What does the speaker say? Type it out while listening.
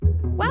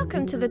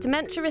Welcome to the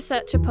Dementia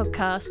Researcher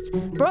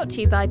podcast, brought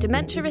to you by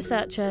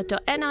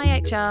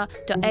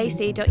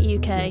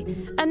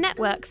dementiaresearcher.nihr.ac.uk, a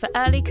network for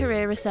early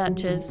career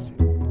researchers.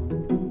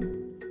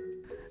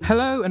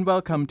 Hello and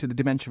welcome to the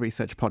Dementia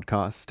Research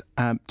podcast.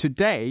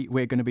 Today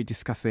we're going to be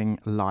discussing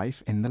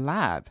life in the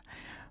lab.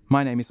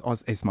 My name is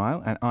Oz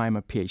Ismail and I'm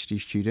a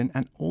PhD student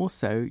and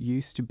also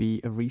used to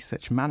be a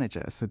research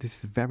manager, so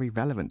this is very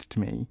relevant to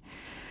me.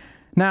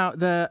 Now,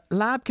 the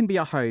lab can be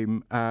our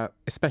home,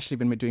 especially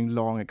when we're doing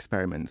long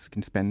experiments. We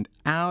can spend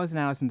hours and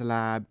hours in the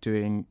lab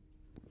doing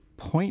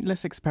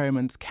pointless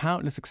experiments,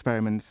 countless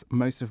experiments,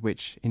 most of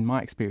which, in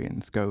my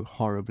experience, go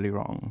horribly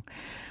wrong.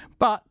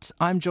 But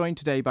I'm joined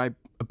today by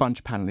a bunch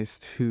of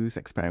panellists whose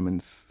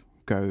experiments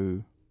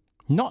go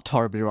not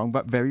horribly wrong,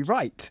 but very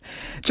right.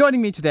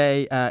 Joining me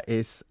today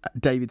is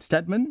David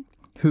Steadman,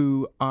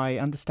 who I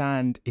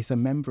understand is a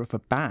member of a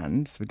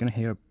band, so we're going to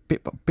hear a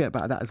bit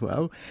about that as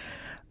well.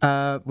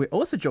 We're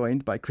also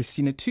joined by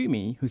Christina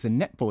Toomey, who's a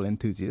netball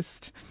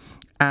enthusiast,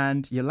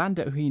 and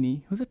Yolanda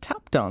Ohini, who's a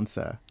tap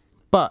dancer.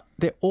 But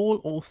they're all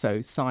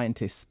also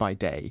scientists by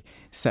day.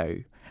 So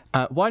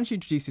why don't you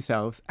introduce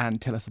yourselves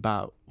and tell us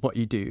about what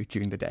you do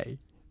during the day?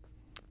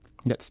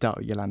 Let's start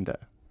with Yolanda.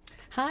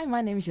 Hi,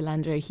 my name is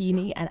Yolanda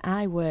Ohini and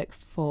I work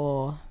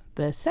for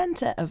the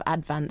Centre of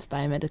Advanced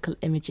Biomedical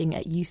Imaging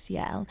at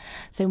UCL.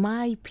 So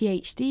my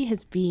PhD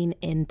has been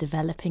in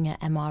developing an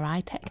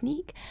MRI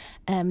technique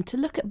to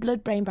look at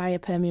blood-brain barrier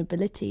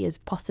permeability as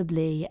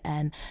possibly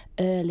an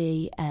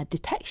early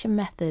detection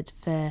method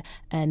for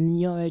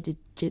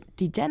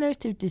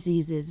neurodegenerative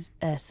diseases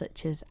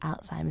such as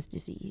Alzheimer's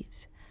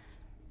disease.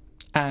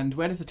 And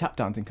where does the tap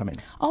dancing come in?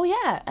 Oh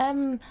yeah,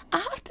 I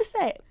have to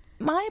say,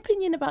 my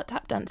opinion about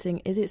tap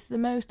dancing is it's the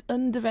most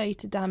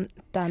underrated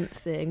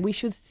dancing. We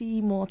should see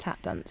more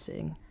tap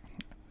dancing.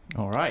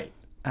 All right.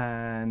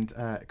 And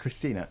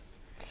Christina?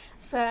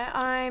 So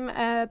I'm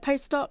a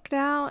postdoc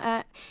now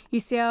at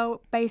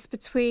UCL, based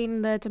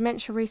between the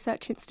Dementia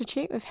Research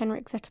Institute with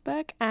Henrik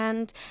Zetterberg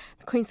and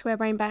the Queen Square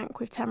Brain Bank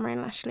with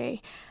Tamarine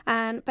Lashley.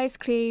 And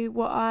basically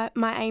what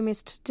my aim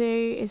is to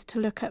do is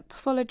to look at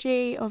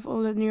pathology of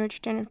all the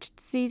neurodegenerative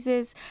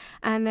diseases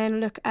and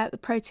then look at the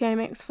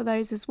proteomics for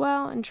those as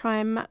well and try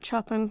and match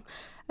up and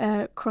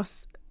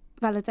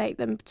cross-validate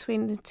them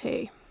between the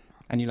two.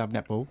 And you love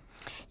netball?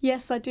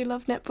 Yes, I do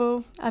love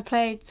netball. I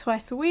play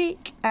twice a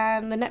week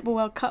and the Netball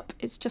World Cup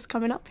is just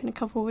coming up in a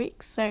couple of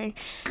weeks, so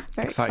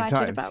very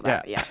excited about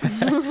that. Yeah.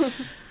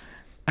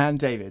 And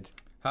David?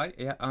 Hi,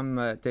 yeah, I'm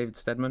David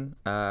Steadman.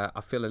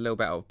 I feel a little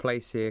bit out of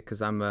place here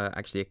because I'm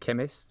actually a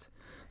chemist,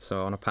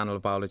 so on a panel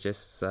of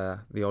biologists,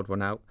 the odd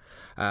one out.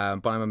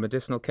 But I'm a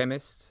medicinal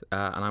chemist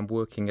and I'm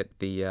working at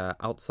the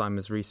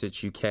Alzheimer's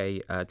Research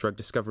UK Drug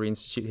Discovery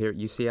Institute here at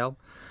UCL.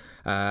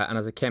 And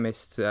as a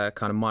chemist,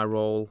 kind of my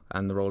role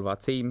and the role of our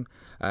team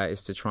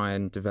is to try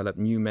and develop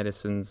new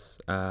medicines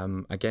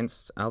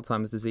against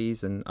Alzheimer's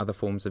disease and other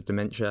forms of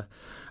dementia.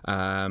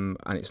 And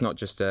it's not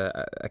just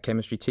a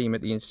chemistry team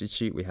at the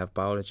Institute. We have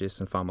biologists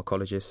and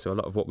pharmacologists. So a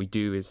lot of what we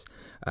do is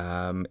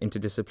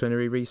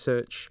interdisciplinary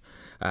research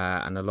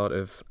and a lot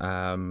of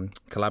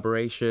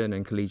collaboration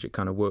and collegiate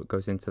kind of work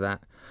goes into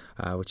that,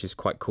 which is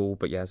quite cool.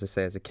 But yeah, as I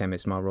say, as a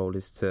chemist, my role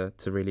is to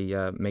really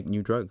make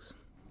new drugs.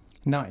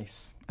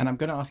 Nice. And I'm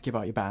going to ask you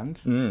about your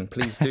band.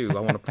 Please do.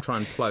 I want to try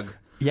and plug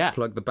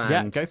the band.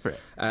 Yeah, go for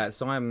it.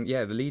 So I'm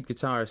the lead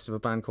guitarist of a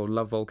band called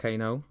Love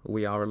Volcano.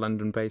 We are a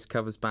London-based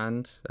covers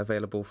band,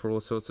 available for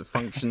all sorts of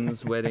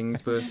functions,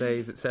 weddings,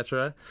 birthdays,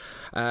 etc.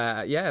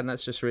 And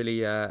that's just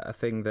really a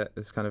thing that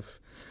has kind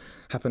of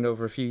happened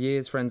over a few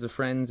years. Friends of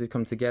friends who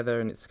come together,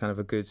 and it's kind of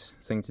a good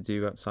thing to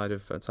do outside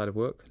of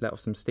work. Let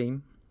off some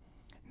steam.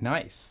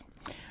 Nice.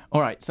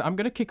 All right. So I'm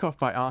going to kick off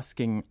by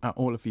asking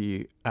all of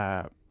you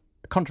a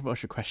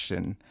controversial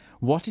question.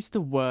 What is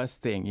the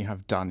worst thing you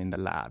have done in the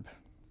lab?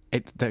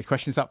 The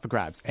question is up for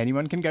grabs.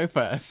 Anyone can go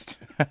first.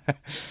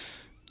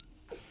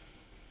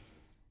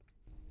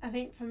 I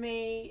think for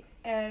me,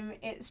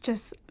 it's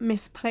just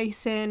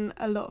misplacing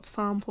a lot of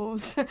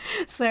samples.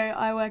 So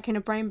I work in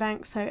a brain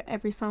bank, so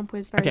every sample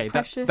is very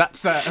precious.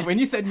 That's when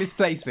you said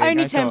misplacing.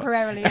 Only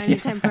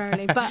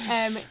temporarily. But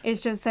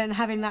it's just then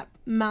having that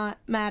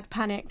mad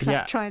panic,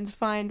 trying to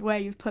find where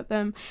you've put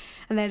them,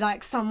 and they're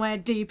like somewhere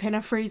deep in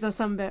a freezer,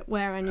 some bit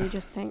where, and you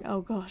just think,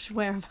 oh gosh,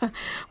 what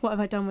have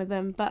I done with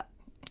them? But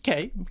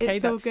Okay,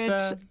 it's all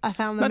good. I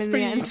found them in the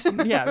end.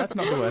 Yeah, that's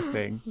not the worst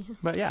thing.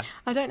 But yeah.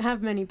 I don't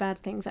have many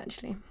bad things,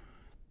 actually.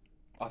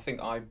 I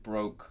think I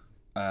broke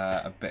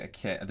a bit of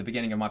kit. At the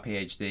beginning of my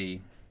PhD,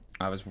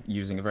 I was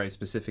using a very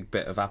specific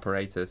bit of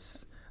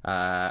apparatus,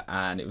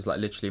 and it was like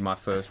literally my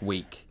first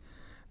week.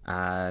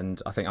 And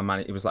I think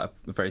it was like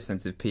a very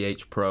sensitive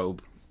pH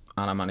probe,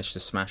 and I managed to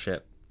smash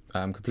it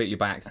completely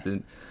by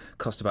accident.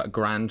 Cost about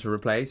 $1,000 to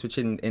replace, which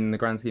in the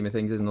grand scheme of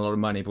things isn't a lot of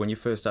money. But when you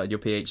first started your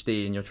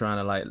PhD and you're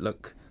trying to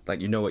look like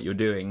you know what you're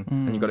doing,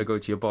 and you've got to go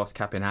to your boss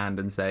cap in hand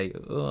and say,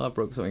 oh, I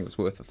broke something that was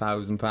worth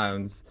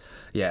 £1,000.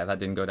 Yeah, that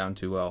didn't go down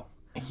too well.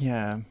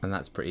 Yeah. And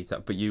that's pretty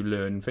tough. But you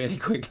learn fairly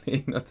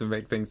quickly not to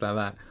make things like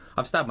that.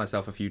 I've stabbed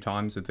myself a few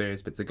times with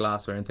various bits of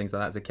glassware and things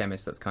like that. As a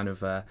chemist, that's kind of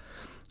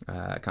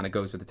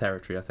goes with the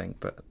territory, I think.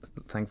 But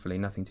thankfully,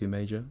 nothing too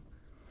major.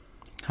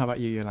 How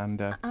about you,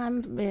 Yolanda?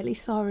 I'm really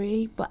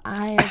sorry, but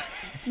I have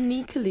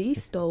sneakily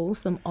stole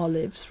some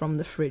olives from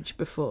the fridge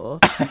before.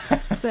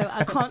 So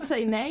I can't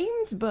say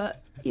names,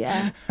 but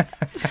yeah.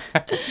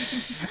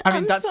 I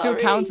mean, that sorry. still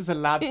counts as a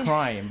lab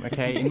crime,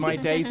 okay? In my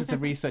days as a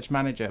research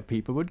manager,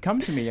 people would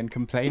come to me and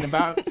complain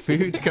about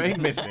food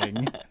going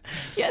missing.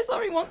 Yeah,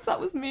 sorry, once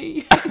that was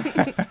me.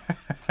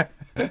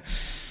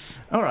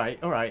 All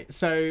right.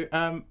 So,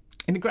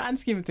 in the grand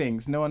scheme of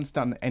things, no one's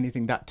done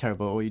anything that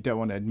terrible, or you don't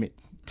want to admit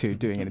to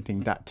doing anything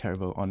that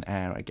terrible on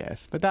air, I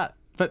guess. But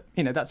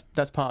you know,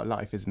 that's part of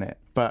life, isn't it?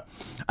 But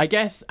I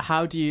guess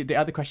the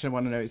other question I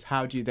want to know is,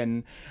 how do you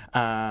then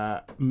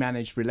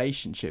manage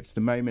relationships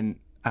the moment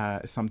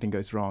something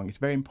goes wrong? It's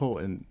very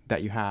important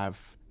that you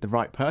have the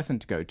right person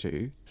to go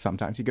to.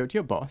 Sometimes you go to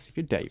your boss, if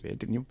you're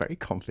David and you're very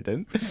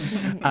confident.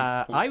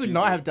 I would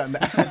not have done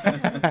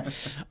that.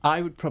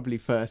 I would probably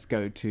first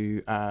go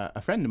to a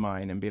friend of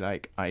mine and be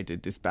like, I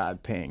did this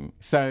bad thing.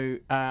 So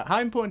how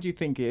important do you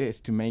think it is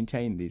to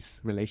maintain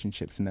these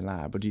relationships in the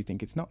lab, or do you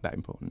think it's not that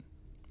important?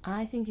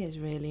 I think it's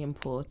really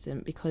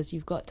important, because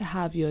you've got to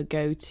have your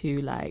go-to,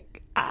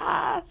 like,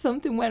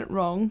 something went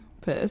wrong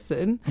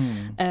person.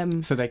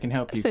 So they can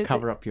help you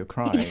cover up your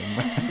crime.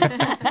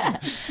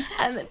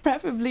 And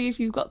preferably if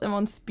you've got them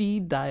on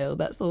speed dial,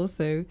 that's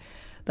also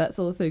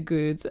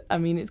good. I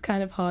mean, it's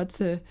kind of hard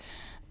to...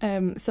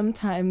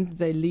 sometimes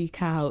they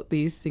leak out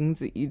these things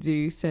that you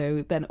do,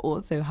 so then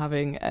also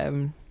having,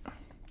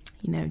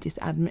 just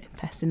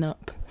fessing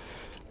up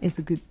is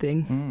a good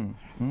thing.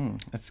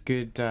 That's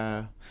good.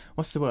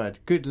 What's the word?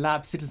 Good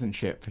lab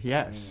citizenship.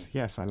 Yes,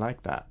 I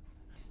like that.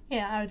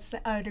 Yeah,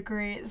 I would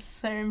agree. It's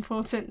so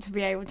important to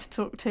be able to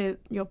talk to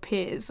your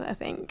peers, I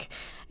think,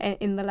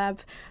 in the lab.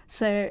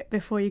 So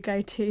before you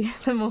go to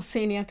the more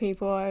senior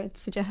people, I would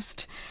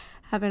suggest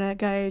having a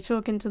go,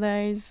 talking to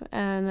those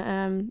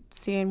and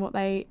seeing what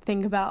they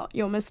think about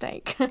your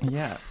mistake.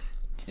 Yeah.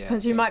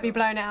 Because you might be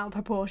blown out of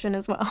proportion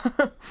as well.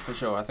 For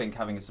sure. I think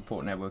having a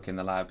support network in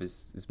the lab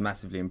is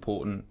massively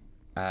important,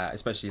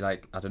 especially,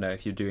 like, I don't know,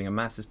 if you're doing a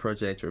master's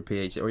project or a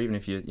PhD, or even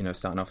if you're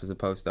starting off as a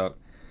postdoc.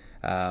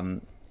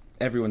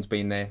 Everyone's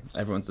been there.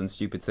 Everyone's done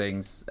stupid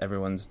things.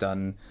 Everyone's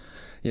done,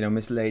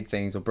 mislaid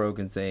things or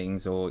broken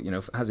things, or,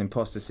 has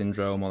imposter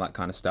syndrome, all that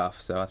kind of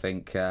stuff. So I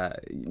think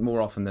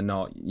more often than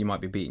not, you might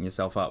be beating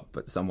yourself up,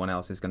 but someone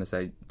else is going to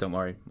say, don't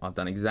worry, I've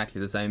done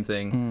exactly the same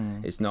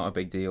thing. It's not a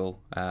big deal.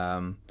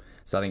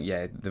 So I think,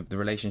 the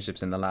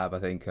relationships in the lab, I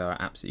think, are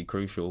absolutely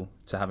crucial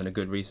to having a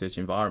good research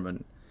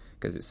environment,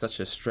 because it's such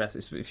a stress.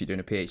 If you're doing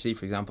a PhD,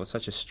 for example, it's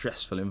such a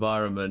stressful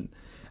environment,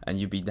 and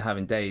you'd be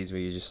having days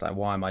where you're just like,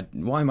 why am I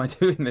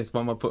doing this?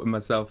 Why am I putting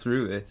myself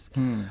through this?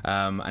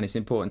 And it's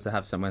important to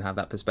have someone have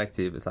that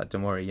perspective. It's like,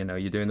 don't worry,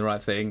 you're doing the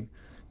right thing.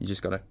 You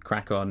just got to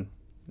crack on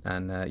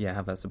and,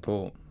 have that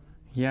support.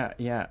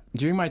 Yeah.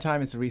 During my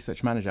time as a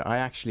research manager, I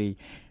actually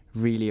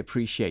really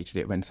appreciated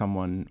it when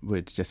someone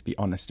would just be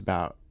honest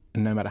about,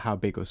 no matter how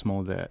big or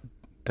small the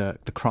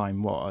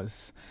crime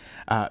was,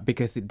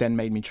 because it then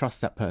made me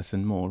trust that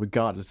person more,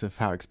 regardless of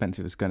how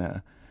expensive it's going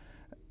to,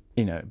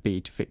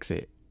 be to fix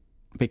it.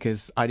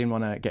 Because I didn't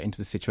want to get into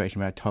the situation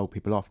where I told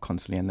people off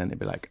constantly and then they'd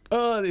be like,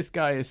 oh, this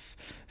guy is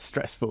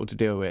stressful to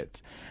deal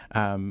with.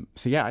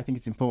 So yeah, I think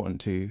it's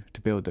important to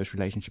build those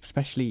relationships,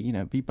 especially,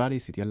 be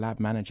buddies with your lab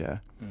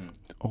manager.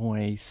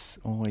 Always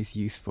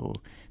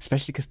useful,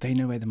 especially because they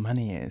know where the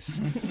money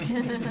is.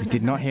 You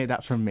did not hear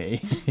that from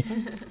me.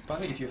 But I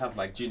think if you have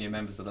like junior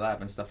members of the lab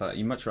and stuff like that,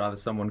 you'd much rather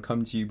someone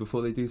come to you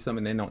before they do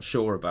something they're not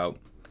sure about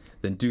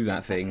than do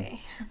that thing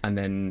and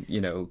then,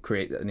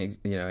 create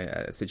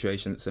a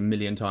situation that's a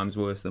million times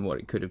worse than what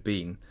it could have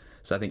been.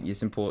 So I think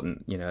it's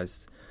important,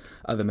 as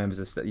other members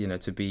of,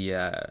 to be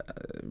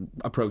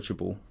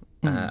approachable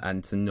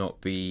and to not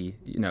be,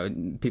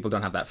 people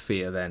don't have that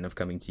fear then of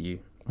coming to you.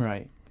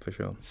 Right. For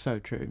sure. So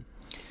true.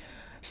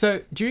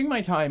 So during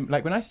my time,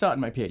 like when I started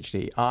my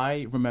PhD,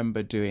 I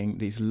remember doing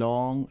these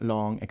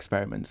long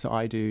experiments. So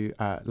I do,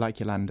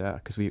 like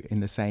Yolanda, because we're in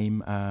the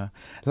same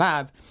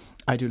lab,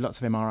 I do lots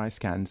of MRI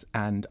scans,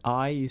 and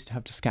I used to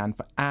have to scan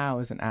for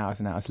hours and hours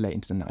and hours late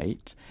into the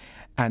night.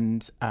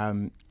 And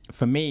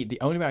for me, the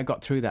only way I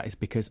got through that is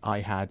because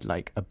I had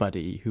like a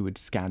buddy who would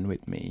scan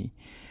with me.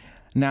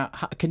 Now,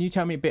 can you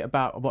tell me a bit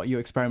about what your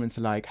experiments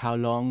are like? How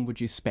long would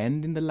you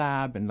spend in the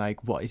lab, and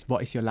like what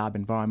is your lab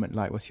environment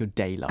like? What's your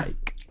day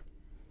like?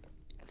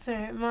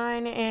 So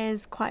mine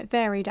is quite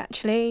varied,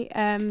 actually.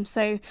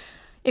 So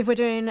if we're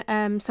doing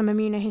some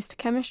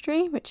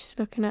immunohistochemistry, which is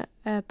looking at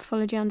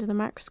pathology under the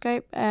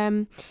microscope,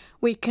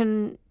 we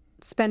can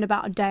spend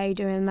about a day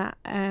doing that.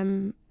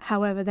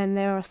 However, then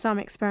there are some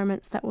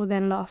experiments that will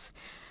then last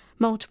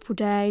multiple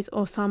days,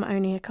 or some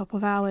only a couple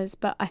of hours.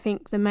 But I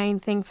think the main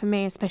thing for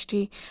me,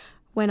 especially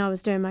when I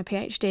was doing my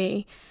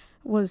PhD,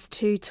 was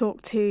to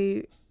talk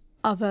to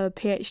other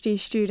PhD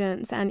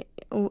students and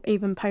or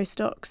even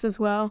postdocs as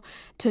well,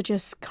 to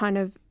just kind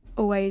of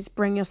always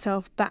bring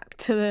yourself back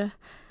to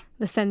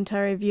the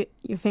centre. If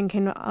you're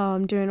thinking, oh,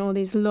 I'm doing all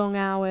these long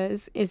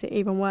hours, is it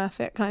even worth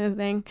it, kind of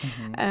thing.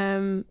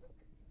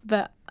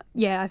 But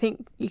yeah, I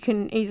think you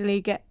can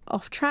easily get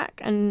off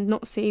track and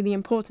not see the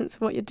importance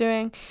of what you're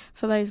doing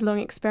for those long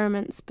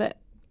experiments. But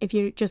if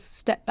you just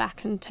step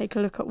back and take a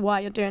look at why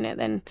you're doing it,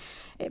 then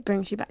it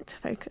brings you back to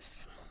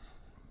focus.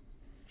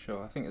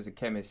 Sure. I think as a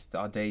chemist,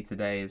 our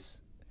day-to-day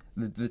is...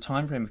 The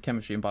time frame of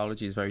chemistry and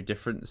biology is very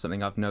different.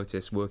 Something I've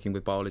noticed working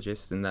with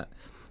biologists, in that,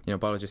 you know,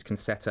 biologists can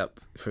set up,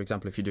 for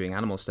example, if you're doing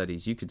animal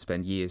studies, you could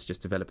spend years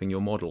just developing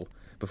your model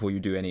before you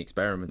do any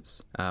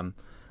experiments.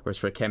 Whereas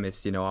for a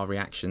chemist, you know, our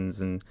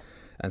reactions and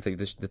think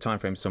the time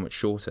frame is so much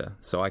shorter.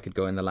 So I could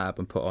go in the lab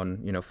and put on,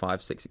 you know,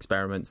 5-6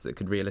 experiments that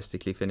could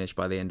realistically finish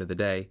by the end of the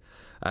day,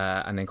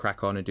 and then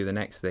crack on and do the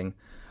next thing.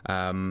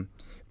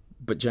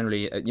 But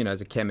generally, you know,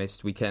 as a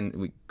chemist, we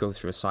go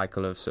through a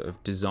cycle of sort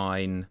of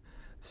design,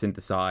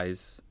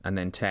 synthesize, and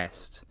then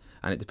test.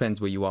 And it depends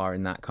where you are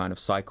in that kind of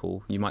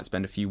cycle. You might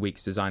spend a few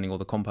weeks designing all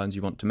the compounds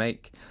you want to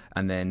make,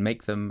 and then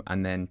make them,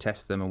 and then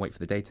test them and wait for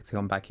the data to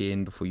come back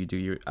in before you do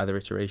your other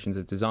iterations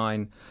of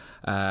design.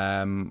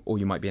 Or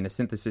you might be in a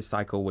synthesis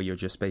cycle where you're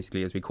just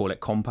basically, as we call it,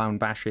 compound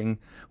bashing,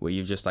 where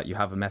you just you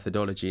have a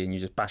methodology and you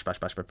just bash,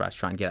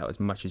 try and get out as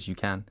much as you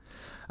can.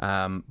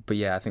 But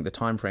yeah, I think the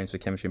time frames for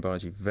chemistry and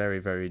biology are very,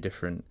 very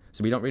different.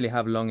 So we don't really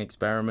have long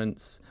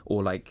experiments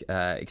or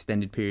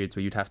extended periods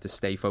where you'd have to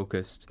stay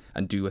focused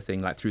and do a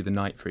thing through the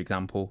night, for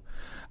example.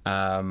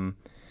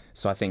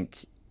 So I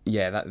think,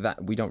 yeah,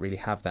 that we don't really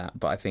have that.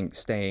 But I think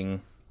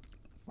staying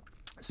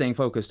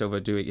focused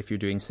if you're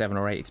doing 7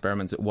 or 8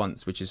 experiments at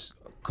once, which is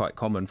quite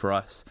common for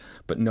us,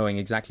 but knowing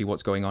exactly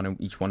what's going on in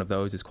each one of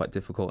those is quite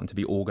difficult, and to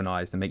be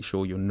organised and make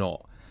sure you're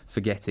not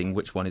forgetting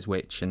which one is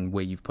which and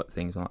where you've put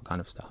things and that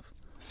kind of stuff.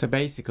 So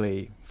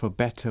basically, for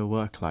better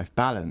work-life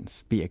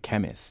balance, be a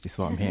chemist, is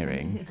what I'm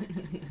hearing.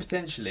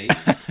 Potentially.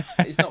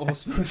 It's not all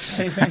smooth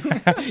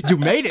sailing. You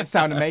made it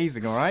sound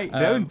amazing, all right?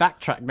 Don't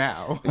backtrack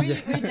now. We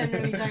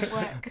generally don't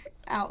work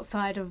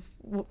outside of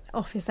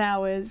office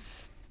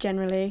hours,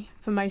 generally,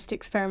 for most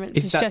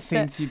experiments. Is that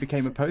since you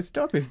became a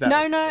postdoc? Is that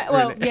No.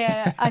 Well, really?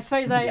 yeah, I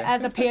suppose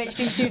as a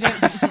PhD student,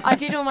 I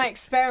did all my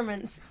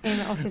experiments in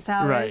office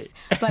hours,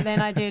 right. But then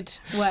I did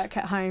work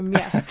at home,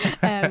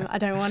 yeah. I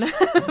don't want to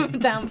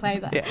downplay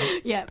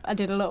that. Yeah, I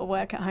did a lot of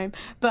work at home.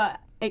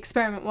 But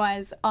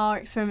experiment-wise, our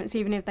experiments,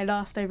 even if they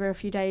last over a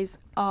few days,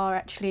 are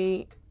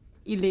actually...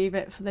 You leave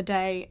it for the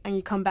day and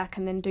you come back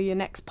and then do your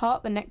next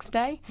part the next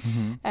day.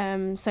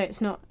 Mm-hmm. So it's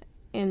not,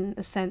 in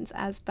a sense,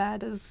 as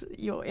bad as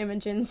your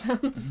imaging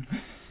sounds.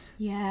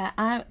 Yeah,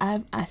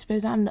 I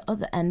suppose I'm the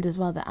other end as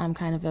well, that I'm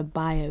kind of a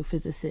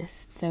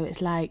biophysicist. So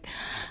it's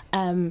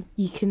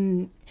you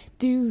can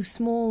do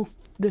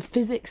the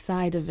physics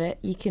side of it,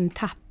 you can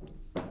tap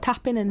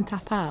in and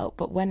tap out,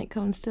 but when it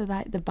comes to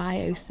the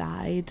bio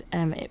side,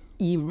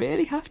 you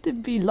really have to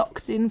be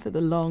locked in for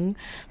the long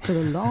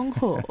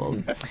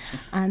haul.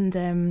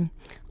 And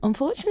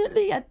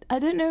unfortunately, I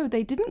don't know,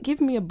 they didn't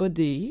give me a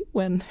buddy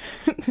when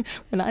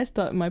I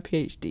started my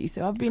PhD,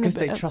 so I've been because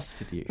they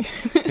trusted you.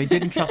 They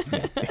didn't trust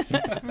me.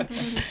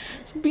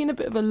 It's been a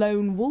bit of a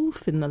lone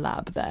wolf in the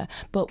lab there.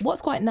 But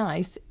what's quite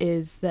nice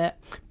is that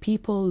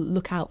people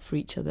look out for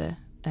each other.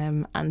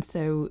 And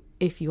so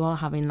if you are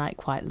having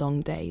quite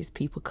long days,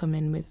 people come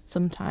in with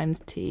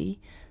sometimes tea.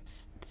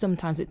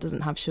 Sometimes it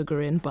doesn't have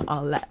sugar in, but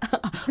I'll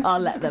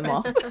let them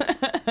off.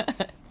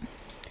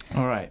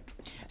 All right.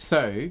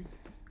 So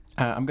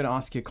I'm going to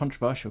ask you a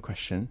controversial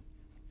question,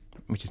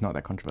 which is not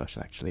that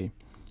controversial, actually.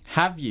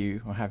 Have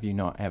you or have you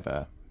not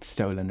ever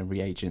stolen a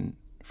reagent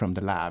from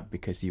the lab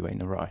because you were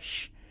in a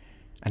rush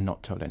and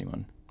not told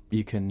anyone?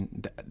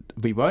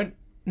 We won't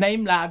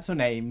name labs or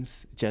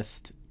names,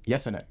 just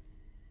yes or no.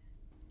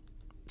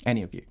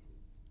 Any of you?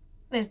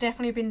 There's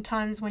definitely been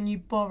times when you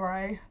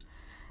borrow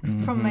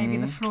from maybe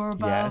the floor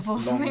above or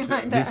something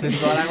like that. This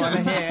is what I want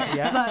to hear,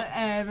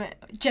 yeah.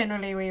 But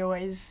generally we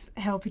always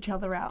help each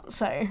other out,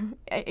 so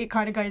it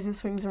kind of goes in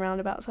swings and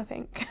roundabouts, I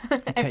think.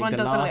 Everyone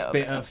does a little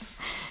bit of...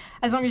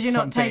 As long as you're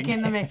not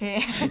taking the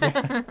mickey.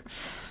 Yeah.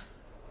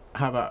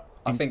 How about...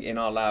 I think in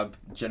our lab,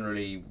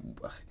 generally,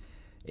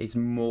 it's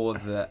more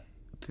that...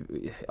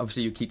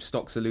 Obviously you keep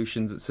stock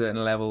solutions at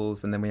certain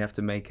levels, and then we have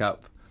to make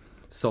up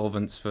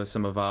solvents for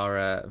some of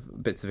our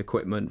bits of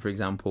equipment, for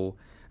example,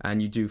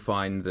 and you do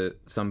find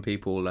that some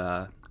people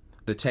are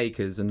the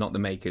takers and not the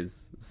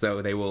makers,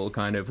 so they will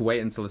kind of wait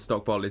until the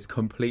stock bottle is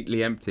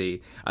completely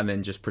empty and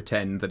then just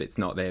pretend that it's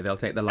not there. They'll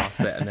take the last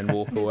bit and then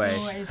walk away.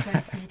 Always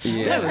those people.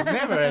 Yeah. There was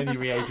never any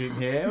reagent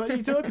here. What are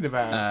you talking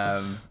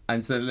about?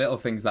 And so little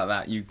things like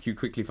that, you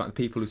quickly find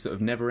people who sort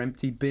of never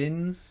empty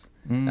bins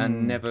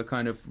and never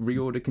kind of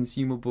reorder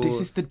consumables. This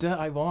is the dirt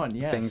I want,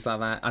 yes. Things like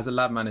that. As a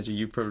lab manager,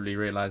 you probably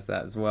realise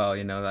that as well,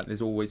 that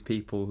there's always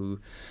people who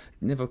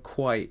never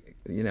quite,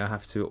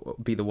 have to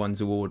be the ones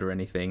who order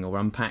anything or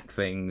unpack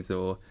things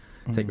or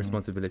take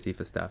responsibility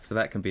for stuff. So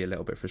that can be a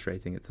little bit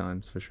frustrating at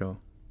times, for sure.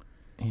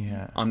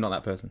 Yeah. I'm not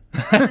that person.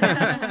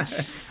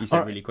 You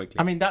said really quickly.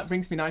 I mean, that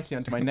brings me nicely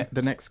onto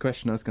the next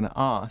question I was going to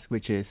ask,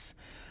 which is,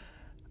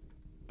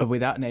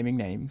 without naming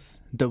names,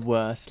 the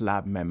worst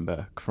lab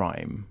member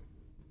crime?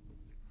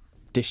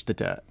 Dish the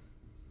dirt.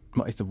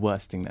 What is the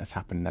worst thing that's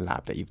happened in the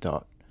lab that you've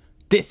thought,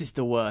 this is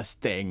the worst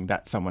thing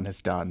that someone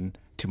has done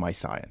to my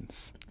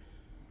science?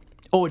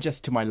 Or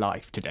just to my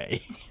life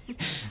today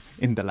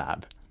in the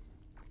lab?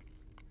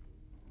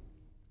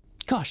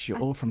 Gosh, you're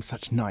all from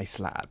such nice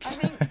labs.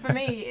 I think for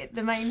me,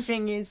 the main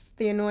thing is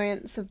the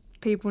annoyance of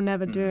people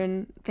never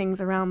doing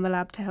things around the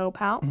lab to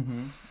help out.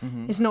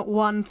 It's not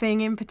one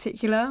thing in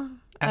particular,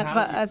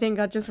 but I think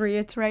I'd just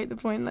reiterate the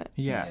point that...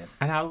 Yeah.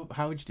 And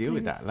how would you deal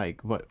with that?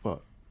 Like, what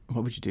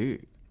would you do?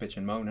 Bitch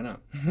and moan,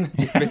 innit?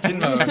 Just bitch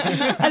and moan.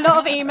 A lot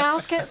of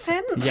emails get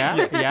sent.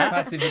 Yeah.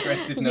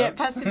 Passive-aggressive notes. Yeah,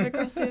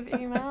 passive-aggressive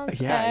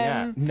emails.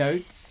 Yeah.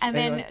 Notes. And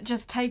then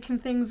just taking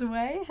things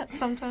away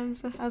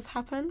sometimes has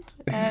happened,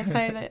 so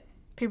that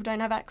people don't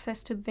have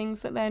access to the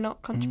things that they're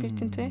not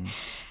contributing to.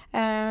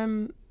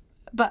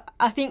 But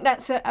I think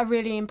that's a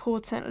really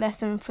important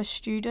lesson for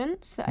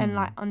students and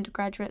like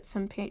undergraduates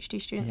and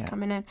PhD students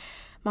coming in,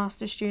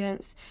 master's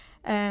students,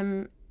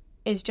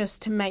 is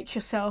just to make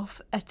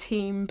yourself a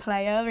team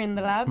player in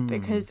the lab,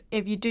 because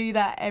if you do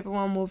that,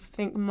 everyone will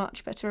think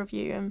much better of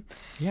you, and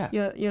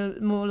you're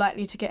more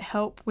likely to get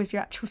help with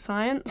your actual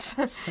science.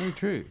 So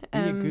true. Be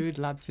a good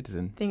lab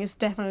citizen. I think it's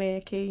definitely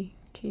a key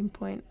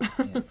point.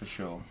 Yeah, for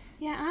sure.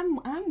 Yeah,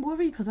 I'm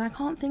worried because I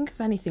can't think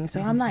of anything. So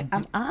I'm like,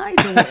 am I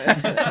the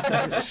worst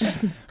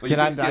person? Well, you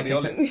can scare the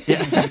olives.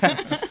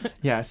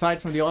 Yeah,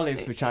 aside from the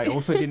olives, which I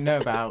also didn't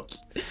know about,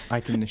 I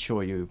can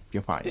assure you,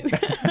 you're fine.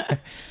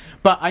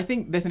 But I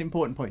think there's an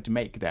important point to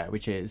make there,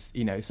 which is,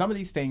 you know, some of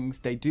these things,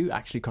 they do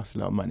actually cost a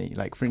lot of money.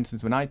 Like, for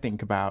instance, when I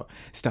think about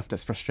stuff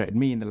that's frustrated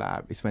me in the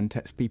lab, is when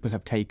people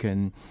have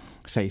taken,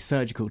 say,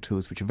 surgical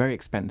tools, which are very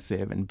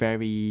expensive and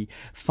very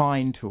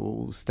fine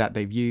tools that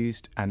they've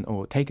used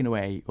or taken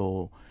away,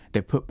 or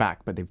they've put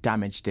back, but they've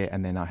damaged it,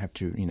 and then I have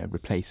to,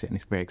 replace it, and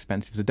it's very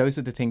expensive. So those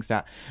are the things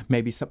that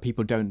maybe some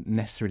people don't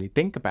necessarily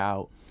think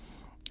about,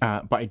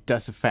 but it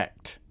does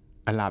affect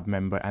a lab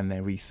member and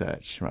their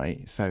research,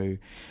 right? So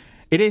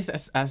it is,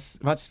 as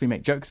much as we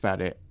make jokes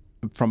about it,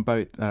 from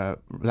both a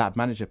lab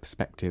manager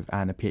perspective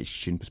and a PhD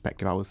student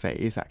perspective, I will say it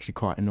is actually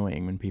quite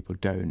annoying when people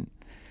don't,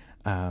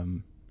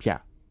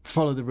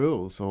 follow the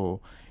rules or,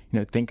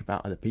 think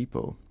about other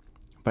people.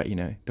 But,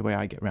 the way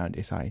I get around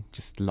is I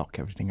just lock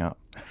everything up.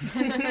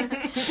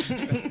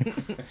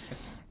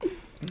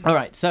 All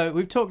right, so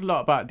we've talked a lot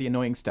about the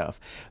annoying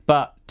stuff,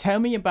 but tell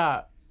me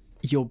about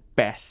your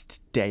best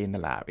day in the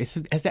lab. Has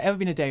there ever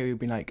been a day where you've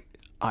been like,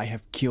 I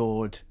have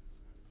cured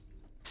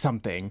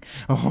something,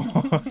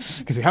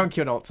 because we haven't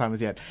cured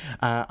Alzheimer's yet,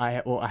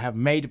 I have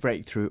made a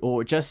breakthrough,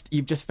 or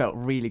you've just felt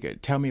really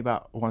good? Tell me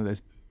about one of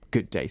those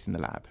good days in the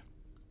lab.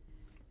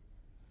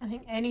 I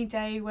think any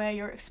day where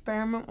your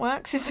experiment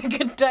works is a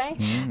good day.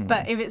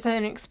 But if it's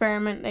an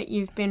experiment that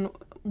you've been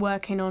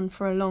working on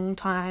for a long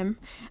time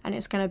and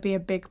it's going to be a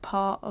big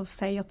part of,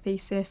 say, your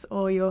thesis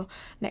or your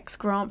next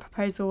grant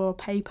proposal or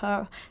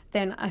paper,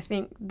 then I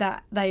think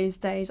that those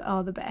days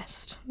are the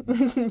best.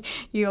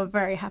 You're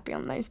very happy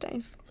on those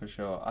days. For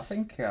sure. I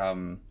think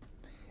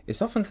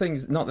it's often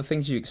not the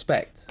things you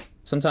expect.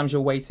 Sometimes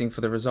you're waiting for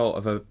the result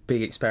of a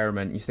big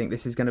experiment. You think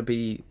this is going to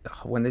be,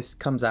 when this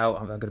comes out,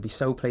 I'm going to be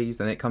so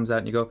pleased. And it comes out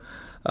and you go,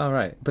 all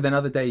right. But then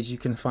other days you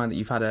can find that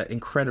you've had an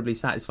incredibly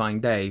satisfying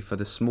day for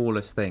the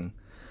smallest thing.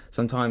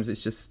 Sometimes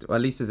it's just,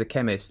 at least as a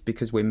chemist,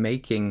 because we're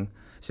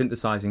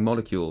synthesizing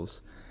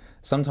molecules,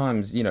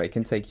 sometimes, it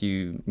can take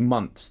you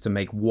months to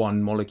make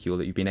one molecule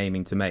that you've been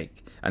aiming to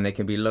make. And there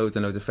can be loads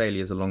and loads of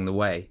failures along the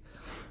way.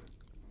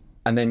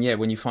 And then,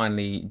 when you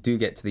finally do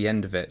get to the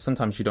end of it,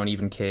 sometimes you don't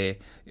even care,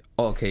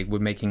 okay, we're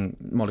making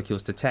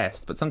molecules to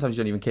test, but sometimes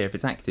you don't even care if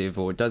it's active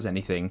or it does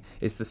anything.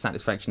 It's the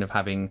satisfaction of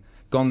having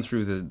gone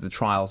through the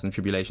trials and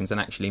tribulations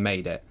and actually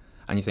made it.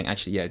 And you think,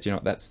 actually, do you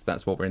know what,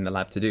 that's what we're in the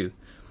lab to do,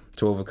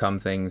 to overcome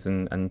things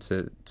and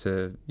to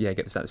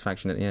get the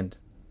satisfaction at the end.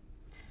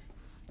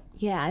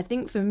 Yeah, I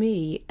think for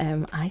me,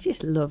 I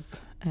just love,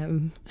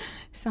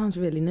 sounds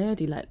really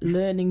nerdy, like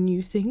learning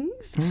new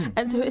things.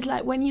 And so it's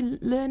like when you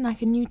learn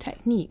like a new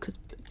technique,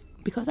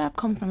 because I've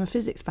come from a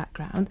physics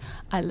background,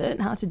 I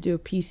learned how to do a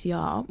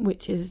PCR,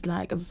 which is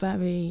like a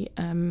very,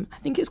 I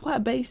think it's quite a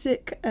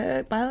basic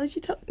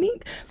biology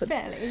technique.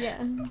 Fairly,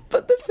 yeah.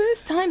 But the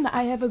first time that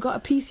I ever got a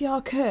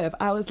PCR curve,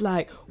 I was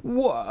like,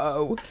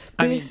 whoa,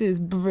 this is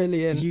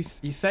brilliant.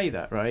 You say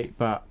that, right?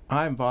 But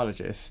I'm a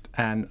biologist,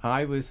 and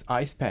I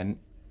spent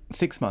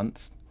 6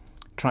 months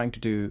trying to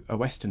do a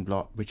Western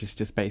blot, which is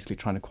just basically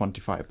trying to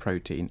quantify a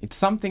protein. It's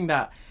something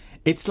that,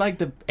 it's like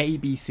the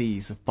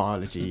ABCs of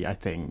biology, I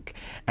think.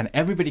 And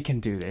everybody can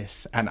do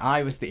this. And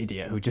I was the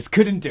idiot who just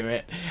couldn't do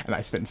it. And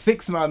I spent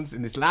 6 months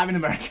in this lab in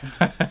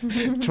America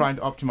trying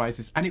to optimize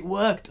this. And it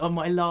worked on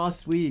my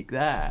last week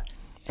there.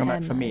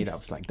 And for me, that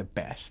was like the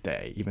best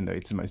day, even though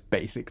it's the most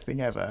basic thing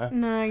ever.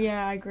 No,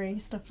 yeah, I agree.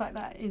 Stuff like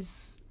that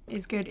is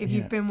good. If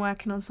you've been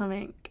working on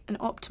something and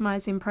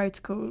optimizing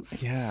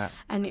protocols,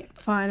 and it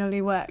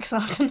finally works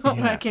after not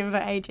working for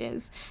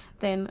ages,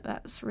 then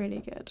that's really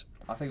good.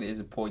 I think there is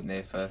a point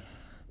there for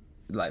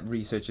like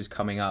researchers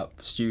coming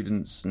up,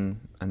 students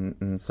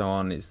and so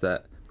on, is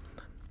that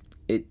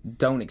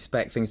don't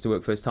expect things to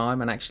work first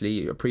time, and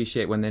actually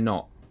appreciate when they're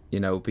not,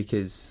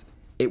 because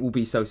it will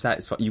be so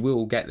satisfying. You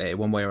will get there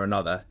one way or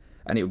another,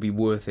 and it will be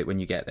worth it when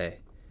you get there.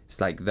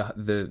 It's like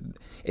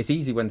it's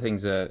easy when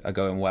things are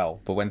going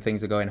well, but when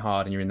things are going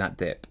hard and you're in that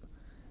dip,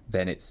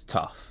 then it's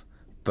tough.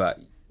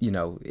 But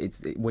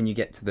it's when you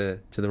get to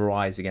the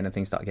rise again and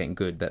things start getting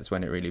good, that's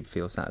when it really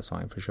feels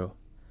satisfying for sure.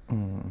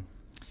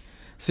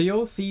 So you're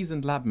all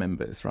seasoned lab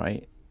members,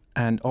 right?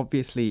 And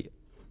obviously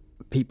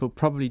people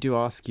probably do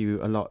ask you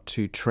a lot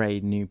to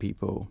train new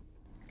people.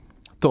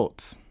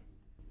 Thoughts?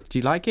 Do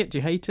you like it? Do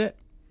you hate it?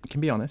 You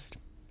can be honest.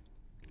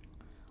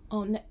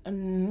 Oh, no,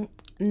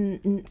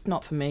 it's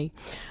not for me.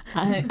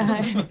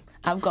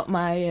 I've got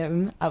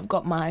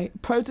my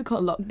protocol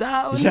locked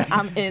down. Yeah.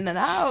 I'm in and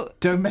out.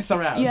 Don't mess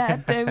around. Yeah,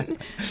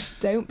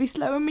 don't be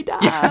slowing me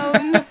down.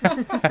 Yeah.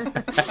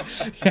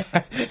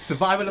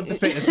 Survival of the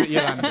fittest at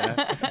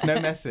Yolanda. No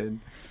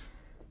messing.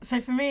 So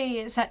for me,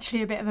 it's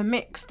actually a bit of a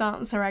mixed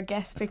answer, I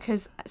guess,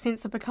 because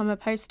since I've become a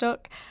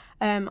postdoc,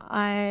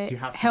 I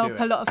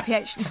help a lot of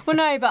PhD. Well,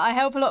 no, but I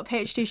help a lot of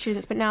PhD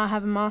students. But now I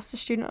have a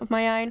master's student of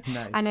my own,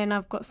 nice. And then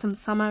I've got some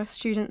summer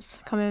students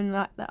coming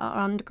that are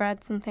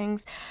undergrads and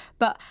things.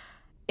 But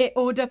it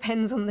all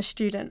depends on the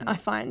student, I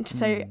find.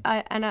 So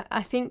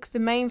I think the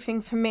main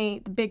thing for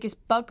me, the biggest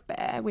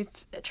bugbear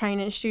with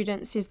training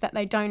students, is that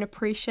they don't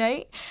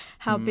appreciate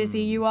how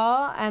busy you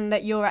are and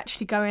that you're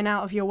actually going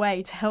out of your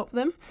way to help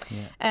them.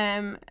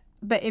 Yeah.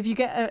 But if you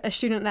get a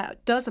student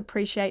that does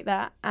appreciate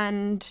that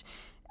and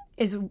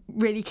is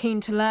really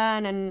keen to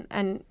learn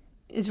and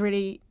is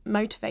really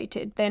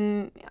motivated,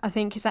 then I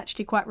think it's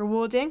actually quite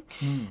rewarding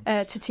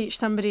to teach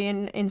somebody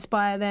and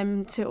inspire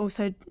them to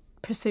also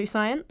pursue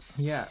science.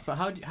 Yeah, but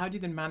how do you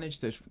then manage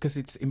this? Because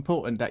it's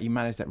important that you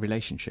manage that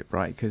relationship,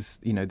 right?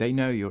 Because they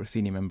know you're a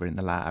senior member in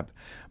the lab,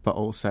 but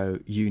also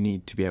you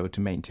need to be able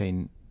to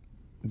maintain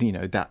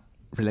that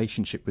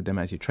relationship with them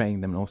as you're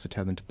training them, and also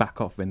tell them to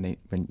back off when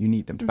you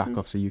need them to back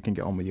off, so you can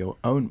get on with your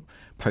own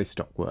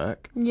postdoc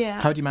work. Yeah.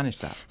 How do you manage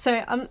that?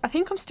 So I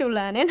think I'm still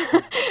learning,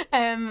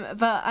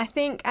 but I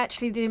think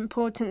actually the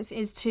importance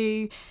is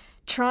to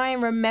try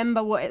and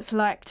remember what it's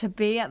like to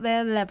be at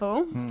their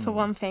level, for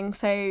one thing.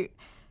 So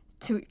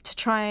to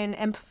try and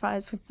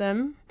empathise with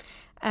them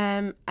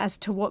as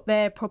to what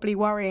they're probably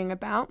worrying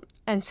about.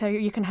 And so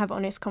you can have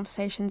honest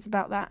conversations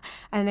about that,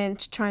 and then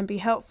to try and be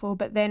helpful,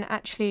 but then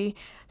actually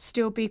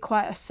still be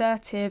quite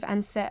assertive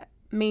and set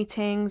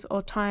meetings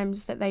or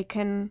times that they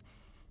can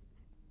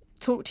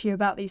talk to you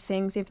about these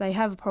things if they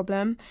have a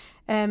problem.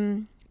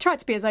 Try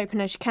to be as open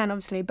as you can,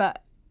 obviously,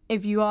 but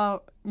if you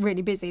are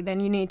really busy,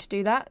 then you need to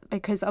do that,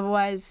 because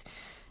otherwise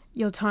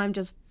your time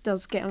just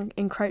does get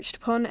encroached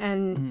upon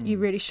and you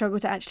really struggle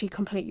to actually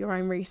complete your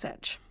own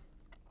research.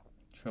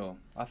 Sure.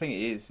 I think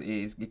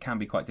it can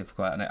be quite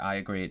difficult, and I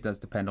agree, it does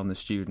depend on the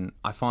student.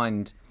 I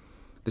find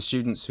the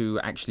students who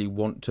actually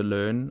want to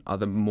learn are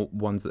the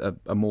ones that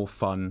are more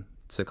fun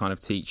to kind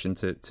of teach and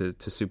to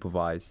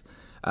supervise.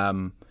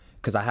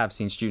 Because I have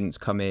seen students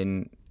come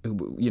in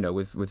who,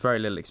 with very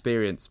little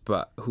experience,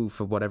 but who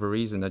for whatever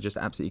reason are just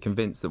absolutely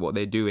convinced that what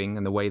they're doing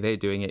and the way they're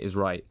doing it is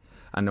right.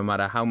 And no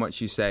matter how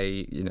much you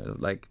say,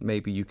 like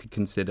maybe you could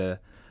consider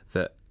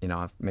that,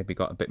 I've maybe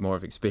got a bit more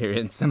of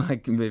experience and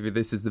maybe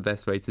this is the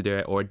best way to do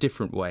it, or a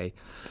different way,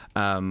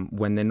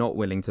 when they're not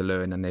willing to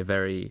learn and they're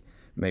very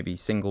maybe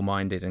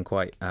single-minded and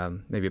quite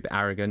maybe a bit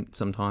arrogant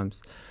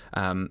sometimes,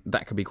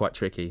 that could be quite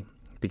tricky,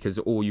 because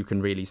all you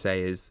can really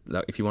say is,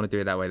 look, if you want to do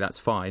it that way, that's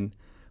fine,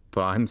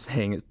 but I'm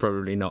saying it's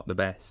probably not the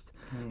best.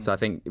 So I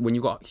think when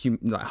you've got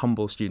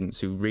humble students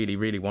who really,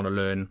 really want to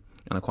learn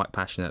and are quite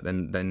passionate,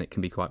 then it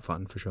can be quite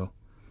fun for sure.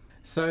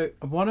 So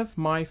one of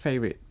my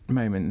favourite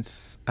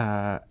moments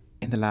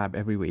in the lab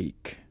every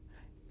week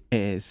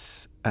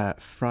is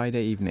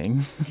Friday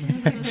evening.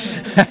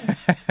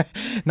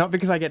 Not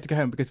because I get to go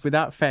home, because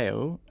without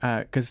fail,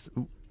 because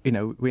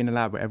we're in a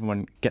lab where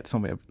everyone gets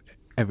on with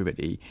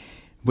everybody,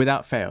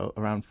 without fail,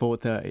 around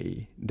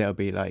 4:30 there'll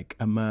be like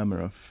a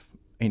murmur of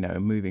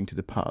moving to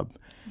the pub,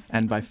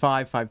 and by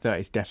 5:30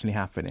 it's definitely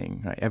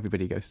happening. Right,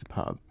 everybody goes to the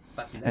pub.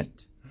 That's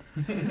late.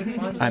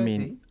 I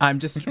mean, I'm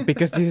just,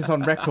 because this is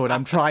on record,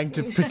 I'm trying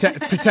to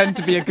pretend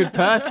to be a good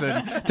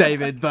person,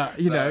 David, but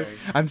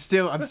I'm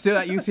still at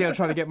UCL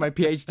trying to get my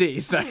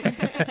PhD, so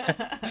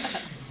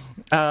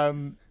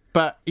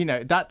but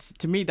that's,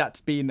 to me, that's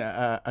been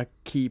a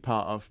key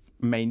part of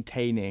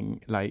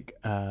maintaining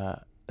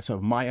sort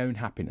of my own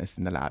happiness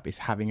in the lab, is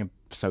having a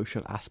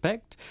social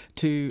aspect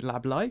to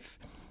lab life.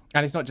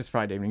 And it's not just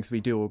Friday evenings.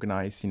 We do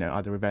organise,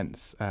 other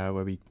events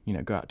where we,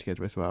 go out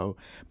together as well.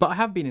 But I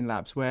have been in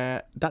labs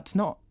where that's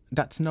not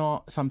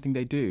something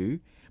they do,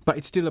 but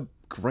it's still a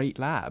great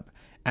lab,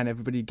 and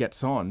everybody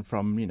gets on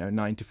from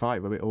 9 to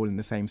 5, where we're all in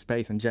the same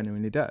space, and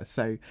genuinely does.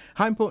 So,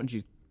 how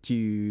important do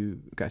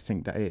you guys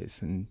think that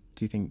is, and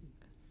do you think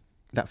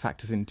that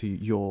factors into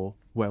your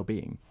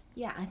well-being?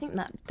 Yeah, I think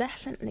that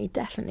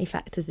definitely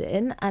factors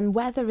in, and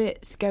whether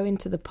it's going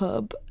to the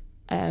pub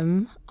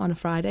on a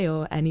Friday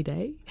or any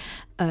day,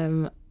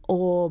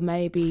 or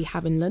maybe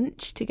having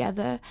lunch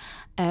together.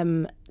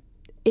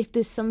 If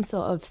there's some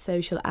sort of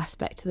social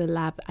aspect to the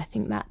lab, I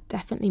think that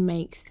definitely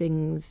makes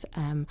things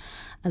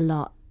a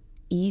lot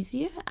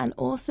easier, and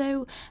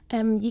also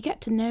you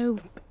get to know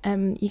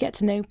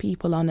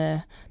people on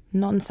a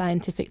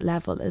non-scientific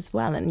level as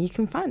well, and you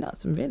can find out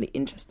some really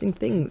interesting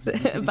things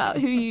about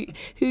who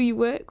you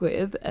work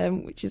with,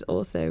 which is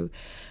also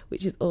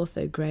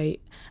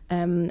great.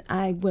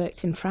 I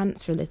worked in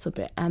France for a little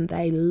bit, and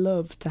they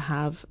love to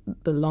have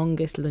the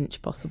longest lunch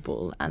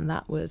possible, and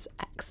that was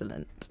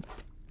excellent.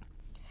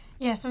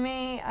 Yeah, for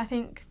me, I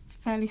think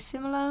fairly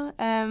similar.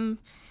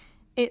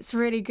 It's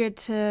really good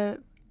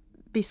to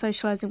be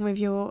socialising with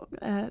your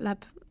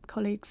lab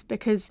colleagues,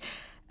 because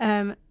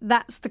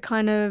that's the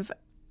kind of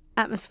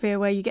atmosphere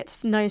where you get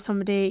to know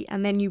somebody,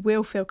 and then you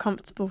will feel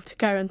comfortable to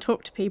go and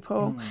talk to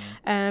people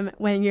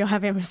when you're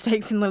having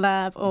mistakes in the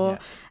lab or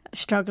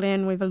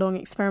struggling with a long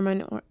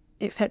experiment, or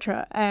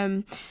etc.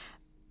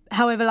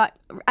 However, like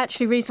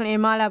actually recently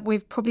in my lab,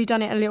 we've probably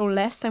done it a little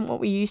less than what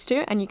we used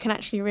to, and you can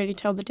actually really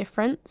tell the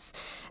difference.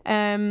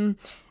 And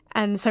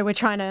so we're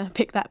trying to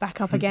pick that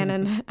back up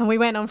again, and we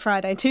went on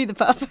Friday to the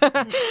pub.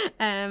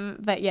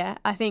 But yeah,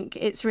 I think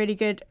it's really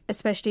good,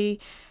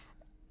 especially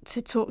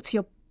to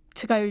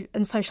to go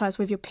and socialise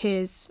with your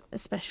peers,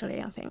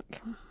 especially, I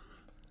think.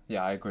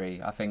 Yeah, I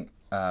agree. I think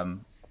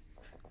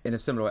in a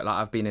similar way, like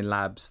I've been in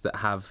labs that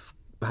have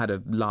had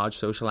a large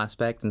social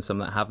aspect and some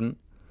that haven't.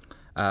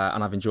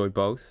 And I've enjoyed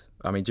both.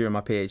 I mean, during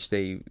my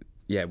PhD,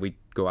 we'd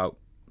go out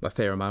a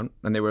fair amount,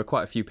 and there were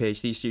quite a few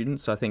PhD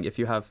students. So I think if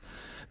you have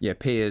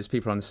peers,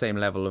 people on the same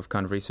level of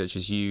kind of research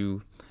as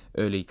you,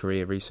 early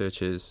career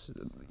researchers,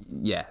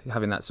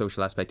 having that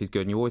social aspect is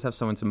good. And you always have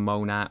someone to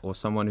moan at, or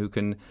someone who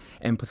can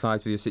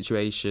empathise with your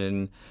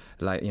situation,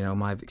 like,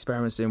 my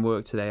experiments didn't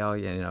work today,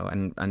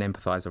 and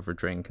empathise over a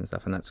drink and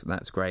stuff, and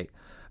that's great.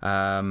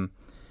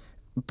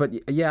 But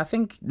I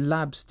think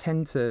labs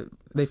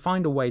they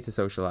find a way to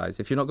socialise.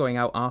 If you're not going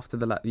out after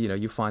the lab,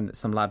 you find that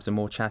some labs are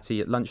more chatty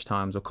at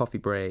lunchtimes or coffee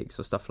breaks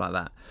or stuff like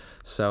that.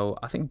 So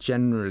I think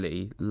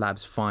generally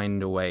labs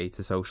find a way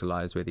to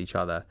socialise with each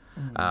other.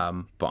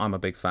 But I'm a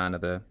big fan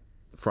of the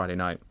Friday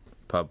night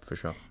pub for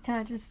sure. Can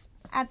I just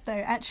add though,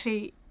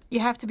 actually, you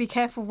have to be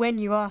careful when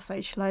you are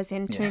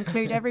socialising to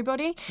include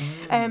everybody,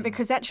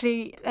 because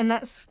actually, and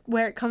that's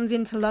where it comes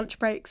into lunch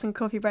breaks and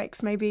coffee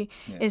breaks maybe,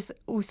 is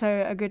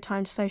also a good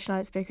time to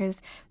socialise, because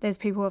there's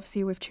people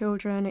obviously with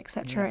children,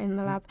 etc. in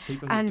the lab.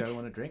 People who don't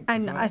want to drink.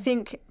 And well. I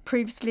think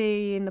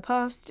previously in the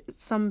past,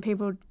 some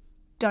people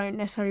don't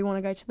necessarily want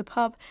to go to the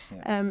pub,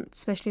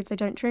 especially if they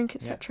don't drink,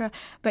 etc.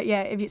 But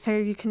if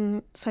you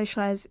can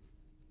socialise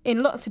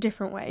in lots of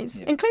different ways,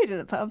 including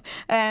the pub,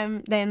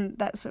 then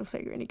that's also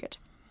really good.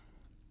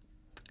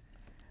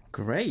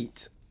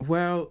 Great.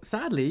 Well,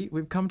 sadly,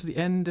 we've come to the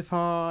end of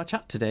our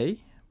chat today,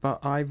 but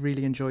I've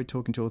really enjoyed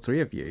talking to all three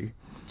of you.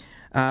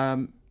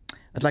 I'd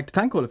like to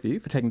thank all of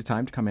you for taking the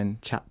time to come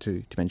and chat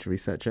to Dementia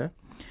Researcher.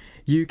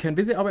 You can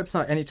visit our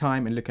website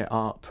anytime and look at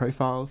our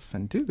profiles,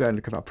 and do go and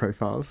look at our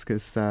profiles,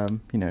 because,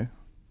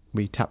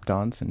 we tap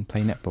dance and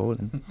play netball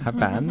and have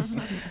bands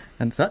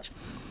and such.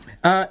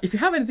 If you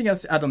have anything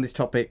else to add on this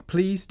topic,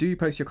 please do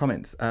post your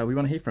comments. We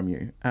want to hear from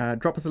you.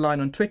 Drop us a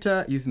line on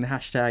Twitter using the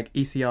hashtag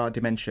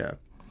ECRDementia.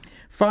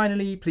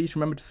 Finally, please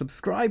remember to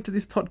subscribe to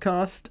this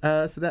podcast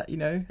so that,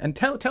 and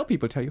tell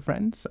people, tell your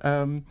friends.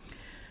 We're on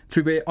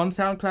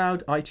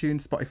SoundCloud,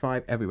 iTunes,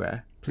 Spotify,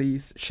 everywhere.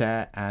 Please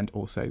share and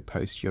also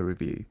post your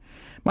review.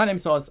 My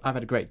name's Oz. I've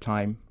had a great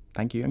time.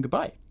 Thank you and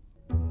goodbye.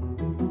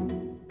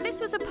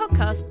 This was a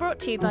podcast brought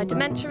to you by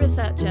Dementia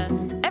Researcher.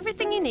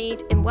 Everything you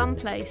need in one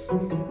place.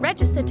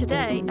 Register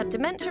today at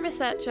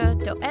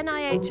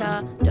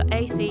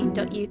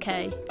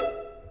dementiaresearcher.nihr.ac.uk.